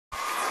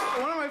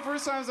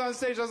first time I was on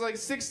stage, I was like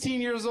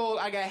 16 years old.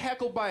 I got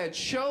heckled by a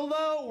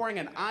cholo wearing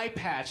an eye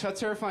patch. How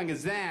terrifying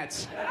is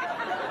that?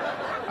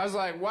 I was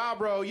like, wow,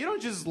 bro, you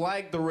don't just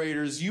like the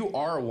Raiders, you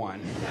are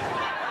one.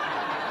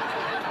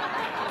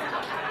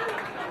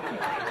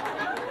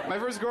 My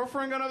first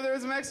girlfriend going over there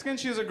was a Mexican.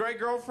 She was a great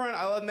girlfriend.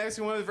 I love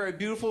Mexican women. Very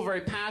beautiful, very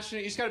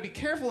passionate. You just got to be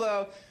careful,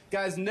 though.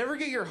 Guys, never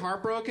get your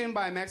heart broken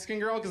by a Mexican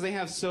girl because they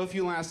have so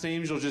few last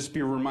names, you'll just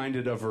be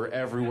reminded of her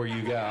everywhere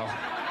you go.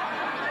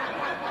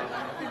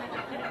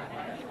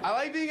 I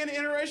like being in an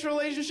interracial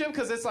relationship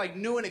because it's like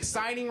new and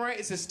exciting, right?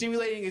 It's a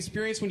stimulating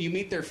experience when you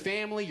meet their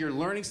family. You're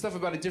learning stuff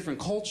about a different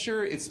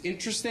culture. It's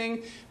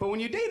interesting. But when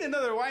you date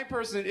another white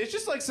person, it's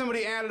just like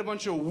somebody added a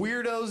bunch of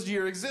weirdos to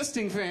your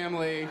existing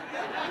family.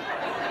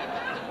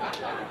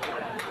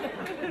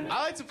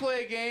 I like to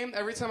play a game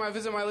every time I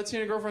visit my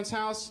Latino girlfriend's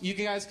house. You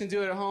guys can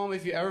do it at home.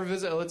 If you ever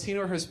visit a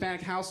Latino or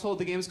Hispanic household,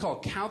 the game is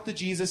called Count the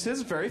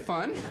Jesuses. Very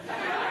fun.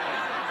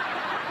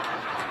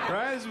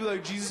 Right? This would be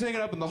like Jesus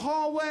hanging up in the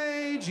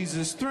hallway,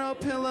 Jesus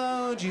throat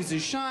pillow,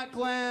 Jesus shot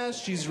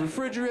glass, Jesus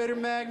refrigerator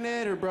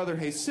magnet, or brother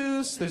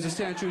Jesus. There's a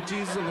statue of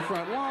Jesus on the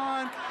front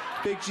lawn.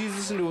 Bake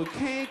Jesus into a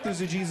cake.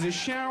 There's a Jesus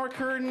shower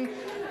curtain.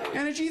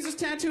 And a Jesus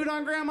tattooed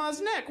on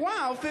grandma's neck.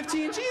 Wow,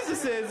 15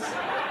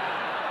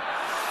 Jesuses.